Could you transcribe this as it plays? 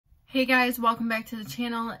Hey guys, welcome back to the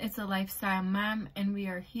channel. It's a lifestyle mom and we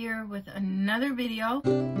are here with another video.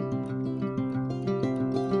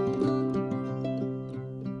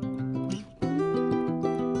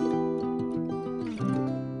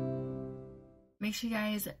 Make sure you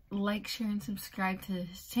guys like, share, and subscribe to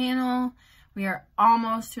this channel. We are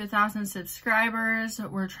almost to 1,000 subscribers.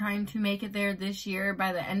 We're trying to make it there this year,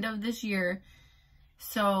 by the end of this year.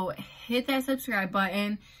 So hit that subscribe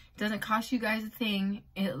button. It doesn't cost you guys a thing.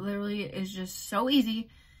 It literally is just so easy.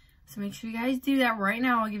 So make sure you guys do that right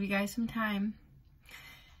now. I'll give you guys some time.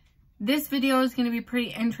 This video is going to be pretty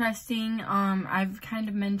interesting. I've kind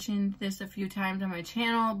of mentioned this a few times on my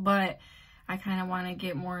channel, but I kind of want to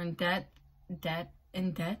get more in depth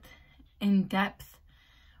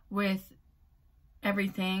with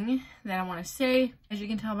everything that I want to say. As you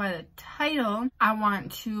can tell by the title, I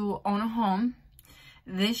want to own a home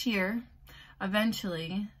this year,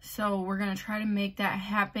 eventually. So we're gonna try to make that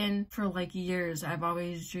happen. For like years I've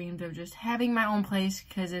always dreamed of just having my own place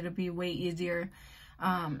because it'll be way easier.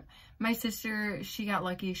 My sister, she got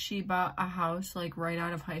lucky. She bought a house like right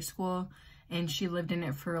out of high school and she lived in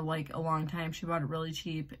it for like a long time. She bought it really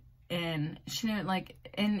cheap and she didn't like,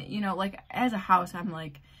 and you know, like as a house, I'm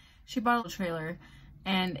like, she bought a trailer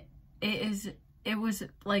and it was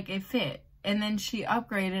like, it fit. And then she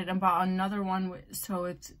upgraded and bought another one, so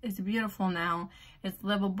it's beautiful now. It's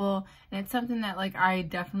livable, and it's something that like I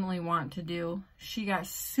definitely want to do. She got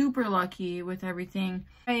super lucky with everything.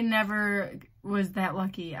 I never was that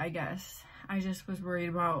lucky, I guess. I just was worried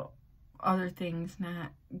about other things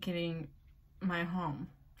not getting my home.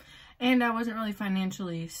 And I wasn't really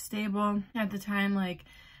financially stable at the time. Like,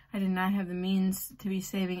 I did not have the means to be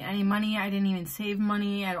saving any money. I didn't even save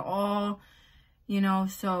money at all. You know,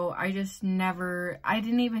 so I just never, I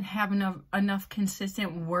didn't even have enough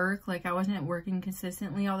consistent work. Like, I wasn't working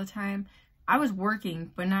consistently all the time. I was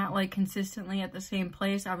working, but not like consistently at the same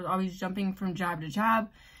place. I was always jumping from job to job.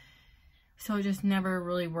 So it just never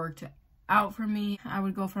really worked out for me. I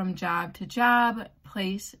would go from job to job,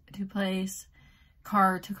 place to place,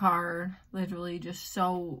 car to car, literally just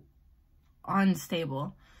so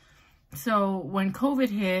unstable. So when COVID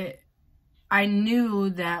hit, I knew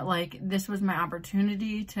that like this was my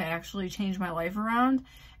opportunity to actually change my life around,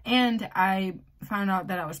 and I found out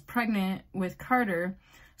that I was pregnant with Carter.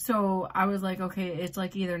 So I was like, okay, it's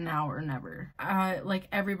like either now or never. Like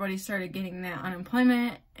everybody started getting that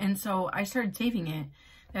unemployment, and so I started saving it.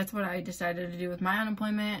 That's what I decided to do with my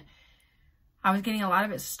unemployment. I was getting a lot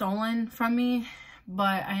of it stolen from me,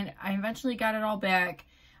 but I eventually got it all back.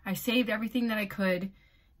 I saved everything that I could.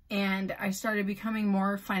 And I started becoming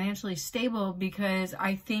more financially stable because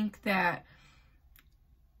I think that,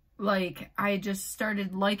 like, I just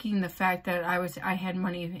started liking the fact that I had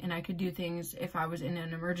money and I could do things if I was in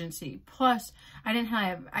an emergency. Plus, I didn't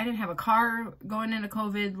have a car going into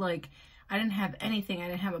COVID. Like, I didn't have anything. I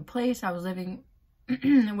didn't have a place. I was living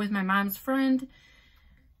with my mom's friend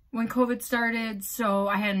when COVID started. So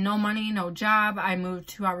I had no money, no job. I moved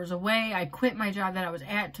 2 hours away. I quit my job that I was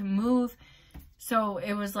at to move. So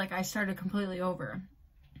it was like I started completely over.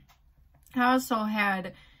 I also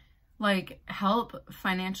had like help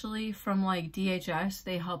financially from like DHS.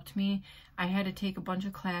 They helped me. I had to take a bunch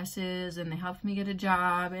of classes and they helped me get a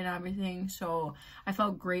job and everything. So I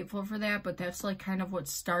felt grateful for that, but that's like kind of what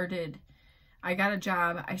started. I got a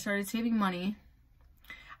job. I started saving money.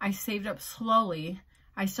 I saved up slowly.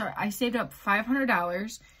 I saved up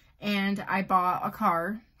 $500 and I bought a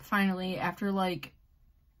car finally after like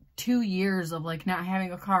 2 years of like not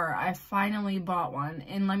having a car. I finally bought one,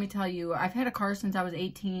 and let me tell you, I've had a car since I was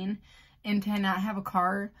 18, and to not have a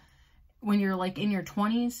car when you're like in your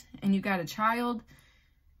 20s and you got a child,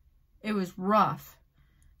 it was rough.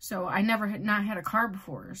 So I never had not had a car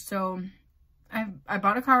before. So I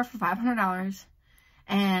bought a car for $500,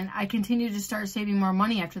 and I continued to start saving more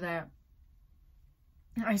money after that.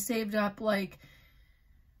 I saved up like,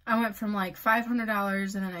 I went from like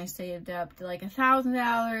 $500 and then I saved up to like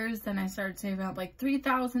 $1,000. Then I started saving up like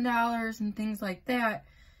 $3,000 and things like that.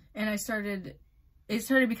 And it started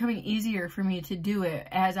becoming easier for me to do it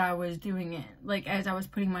as I was doing it. Like as I was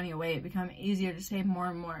putting money away, it became easier to save more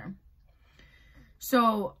and more.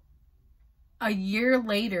 So a year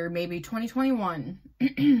later, maybe 2021,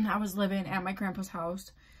 I was living at my grandpa's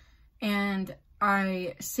house and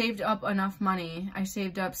I saved up enough money. I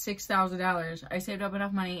saved up $6,000. I saved up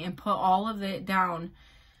enough money and put all of it down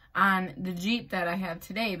on the Jeep that I have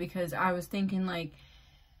today because I was thinking like,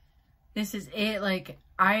 this is it. Like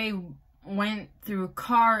I went through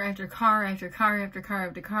car after car after car after car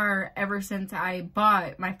after car ever since I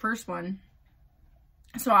bought my first one.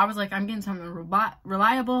 So I was like, I'm getting something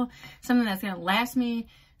reliable, something that's going to last me,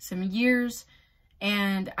 some years,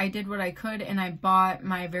 and I did what I could, and I bought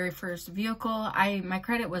my very first vehicle. My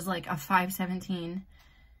credit was like a 517.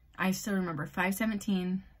 I still remember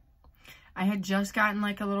 517. I had just gotten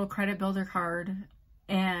like a little credit builder card,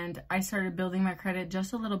 and I started building my credit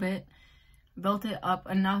just a little bit, built it up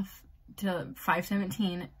enough to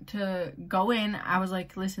 517 to go in. I was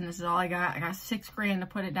like, listen, this is all I got. I got $6,000 to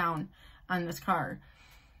put it down on this car.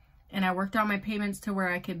 And I worked out my payments to where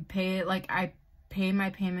I could pay it. Like, I pay my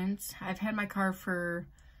payments. I've had my car for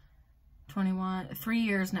 3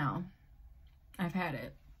 years now. I've had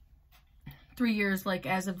it 3 years, like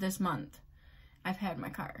as of this month, I've had my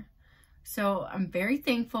car. So I'm very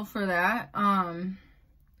thankful for that.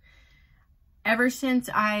 Ever since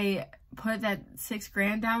I put that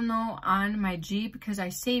 $6,000 down though on my Jeep, because I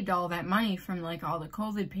saved all that money from like all the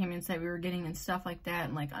COVID payments that we were getting and stuff like that,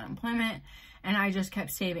 and like unemployment, and I just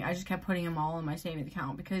kept saving. I just kept putting them all in my savings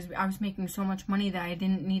account because I was making so much money that I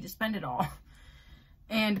didn't need to spend it all.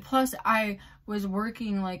 And plus I was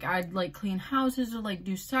working, like I'd like clean houses or like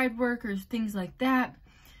do side work or things like that.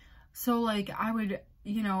 So like I would,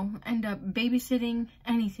 you know, end up babysitting,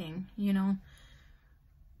 anything, you know.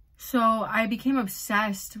 So I became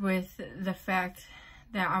obsessed with the fact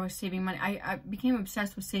that I was saving money. I became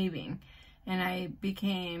obsessed with saving, and I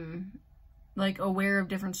became like aware of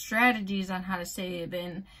different strategies on how to save,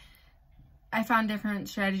 and I found different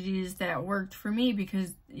strategies that worked for me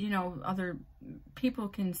because, you know, other people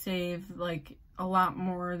can save like a lot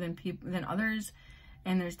more than others.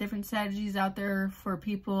 And there's different strategies out there for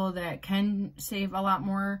people that can save a lot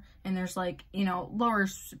more. And there's like, you know, lower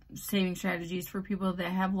saving strategies for people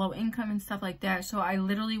that have low income and stuff like that. So I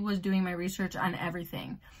literally was doing my research on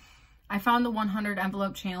everything. I found the 100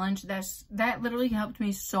 envelope challenge. That literally helped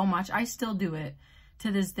me so much. I still do it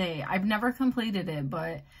to this day. I've never completed it,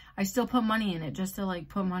 but I still put money in it just to like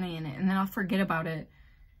put money in it. And then I'll forget about it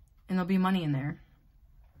and there'll be money in there.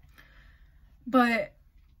 But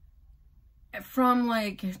from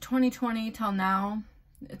like 2020 till now,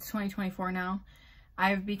 it's 2024 now,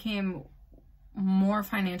 I've became more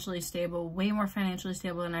financially stable, way more financially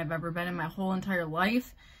stable than I've ever been in my whole entire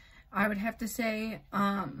life, I would have to say.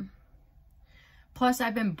 Plus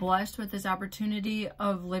I've been blessed with this opportunity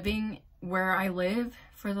of living where I live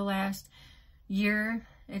for the last year.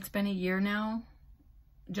 It's been a year now,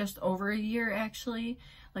 just over a year actually,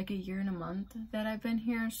 like a year and a month that I've been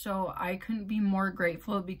here. So I couldn't be more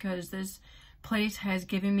grateful because this place has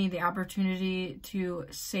given me the opportunity to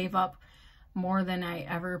save up more than I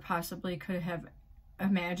ever possibly could have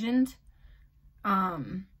imagined.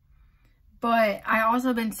 But I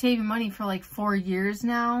also been saving money for like 4 years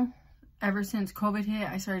now. Ever since COVID hit,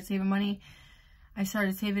 I started saving money. I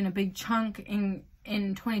started saving a big chunk in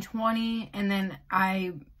 2020, and then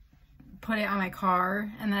I put it on my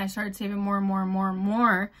car, and then I started saving more and more and more and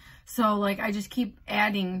more. So like I just keep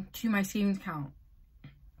adding to my savings account.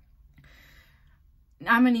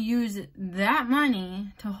 I'm going to use that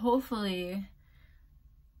money to hopefully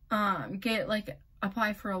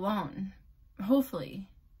apply for a loan. Hopefully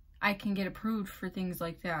I can get approved for things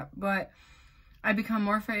like that. But I become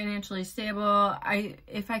more financially stable.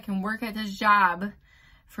 If I can work at this job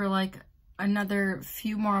for like another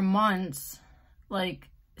few more months, like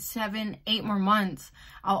 7, 8 more months,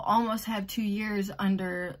 I'll almost have 2 years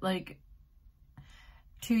under like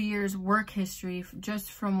 2 years work history just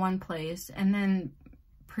from one place. And then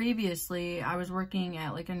previously I was working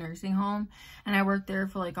at like a nursing home, and I worked there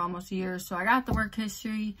for like almost a year, so I got the work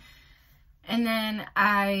history. And then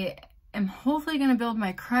I am hopefully going to build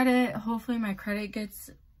my credit. Hopefully my credit gets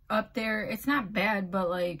up there. It's not bad, but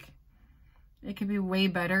like it could be way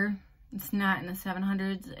better. It's not in the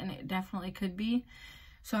 700s, and it definitely could be.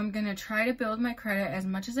 So I'm going to try to build my credit as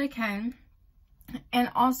much as I can. And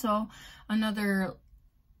also another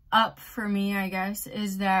up for me, I guess,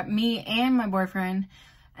 is that me and my boyfriend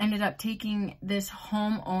ended up taking this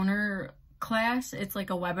homeowner class. It's like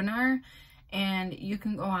a webinar, and you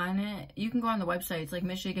can go on it. You can go on the website. It's like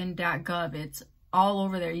michigan.gov. It's all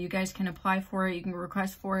over there. You guys can apply for it. You can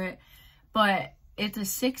request for it. But it's a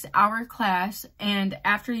 6-hour class, and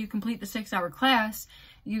after you complete the 6-hour class,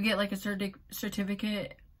 you get like a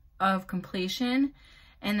certificate of completion.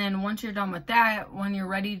 And then once you're done with that, when you're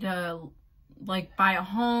ready to like buy a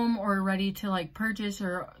home or ready to like purchase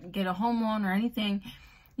or get a home loan or anything,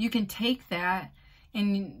 you can take that,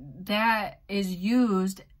 and that is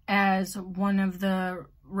used as one of the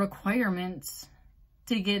requirements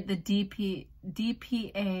to get the DPA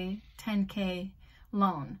 10K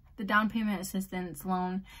loan, the down payment assistance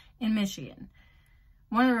loan in Michigan.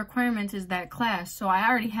 One of the requirements is that class, so I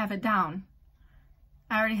already have it down.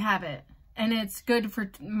 I already have it. And it's good for,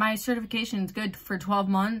 my certification is good for 12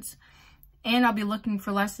 months. And I'll be looking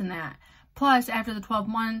for less than that. Plus, after the 12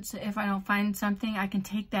 months, if I don't find something, I can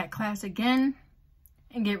take that class again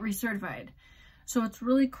and get recertified. So it's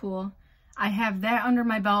really cool. I have that under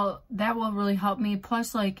my belt. That will really help me.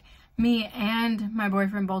 Plus, like, me and my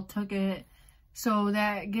boyfriend both took it. So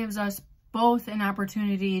that gives us both an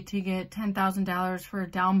opportunity to get $10,000 for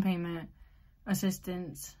down payment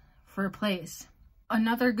assistance for a place.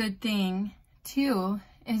 Another good thing, too,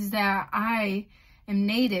 is that I am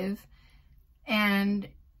Native, and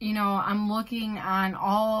you know, I'm looking on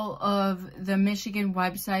all of the Michigan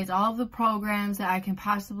websites, all of the programs that I can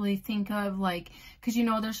possibly think of, like, because, you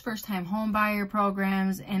know, there's first-time home buyer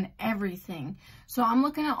programs and everything. So I'm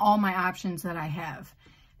looking at all my options that I have.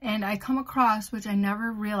 And I come across, which I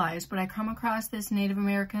never realized, but I come across this Native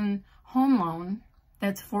American home loan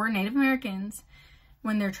that's for Native Americans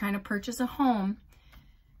when they're trying to purchase a home.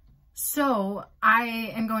 So I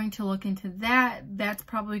am going to look into that. That's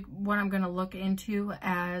probably what I'm going to look into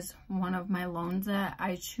as one of my loans that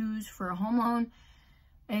I choose for a home loan.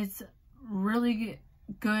 It's really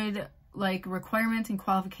good, like, requirements and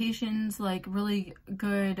qualifications, like really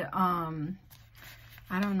good, I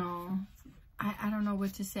don't know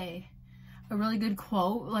what to say. A really good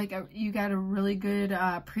quote, like you got a really good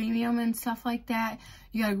premium and stuff like that.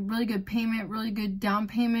 You got a really good payment, really good down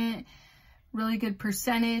payment, really good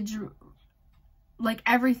percentage. Like,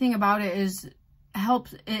 everything about it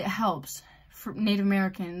helps for Native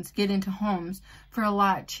Americans get into homes for a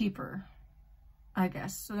lot cheaper, I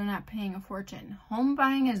guess. So they're not paying a fortune. Home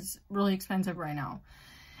buying is really expensive right now.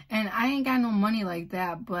 And I ain't got no money like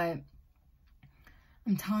that, but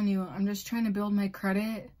I'm telling you, I'm just trying to build my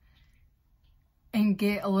credit and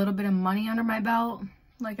get a little bit of money under my belt.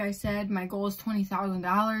 Like I said, my goal is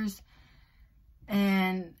 $20,000,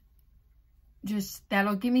 and just,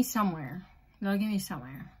 that'll get me somewhere. That'll get me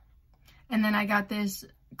somewhere. And then I got this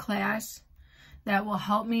class that will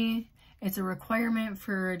help me. It's a requirement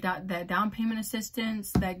for that down payment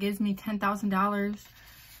assistance that gives me $10,000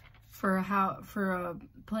 for a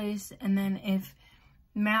place. And then if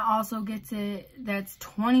Matt also gets it, that's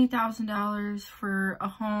 $20,000 for a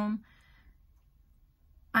home.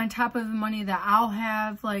 On top of the money that I'll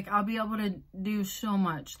have, like, I'll be able to do so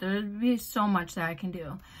much. There'll be so much that I can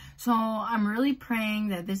do. So I'm really praying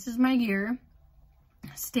that this is my year.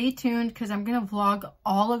 Stay tuned, because I'm going to vlog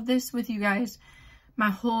all of this with you guys. My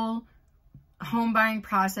whole home buying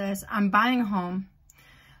process. I'm buying a home.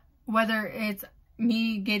 Whether it's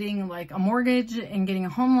me getting, like, a mortgage and getting a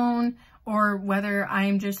home loan, or whether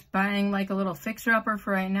I'm just buying, like, a little fixer-upper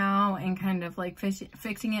for right now and kind of, like,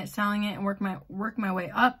 fixing it, selling it, and work my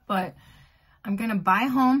way up. But I'm going to buy a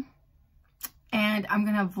home, and I'm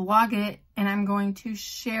going to vlog it, and I'm going to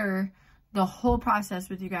share the whole process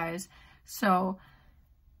with you guys. So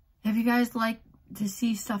if you guys like to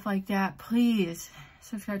see stuff like that, please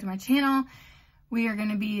subscribe to my channel. We are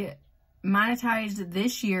going to be monetized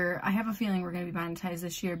this year. I have a feeling we're going to be monetized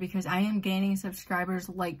this year because I am gaining subscribers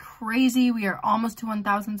like crazy. We are almost to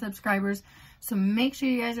 1,000 subscribers. So make sure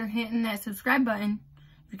you guys are hitting that subscribe button.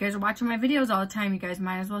 If you guys are watching my videos all the time, you guys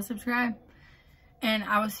might as well subscribe. And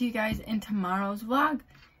I will see you guys in tomorrow's vlog.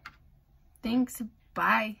 Thanks.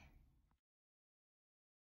 Bye.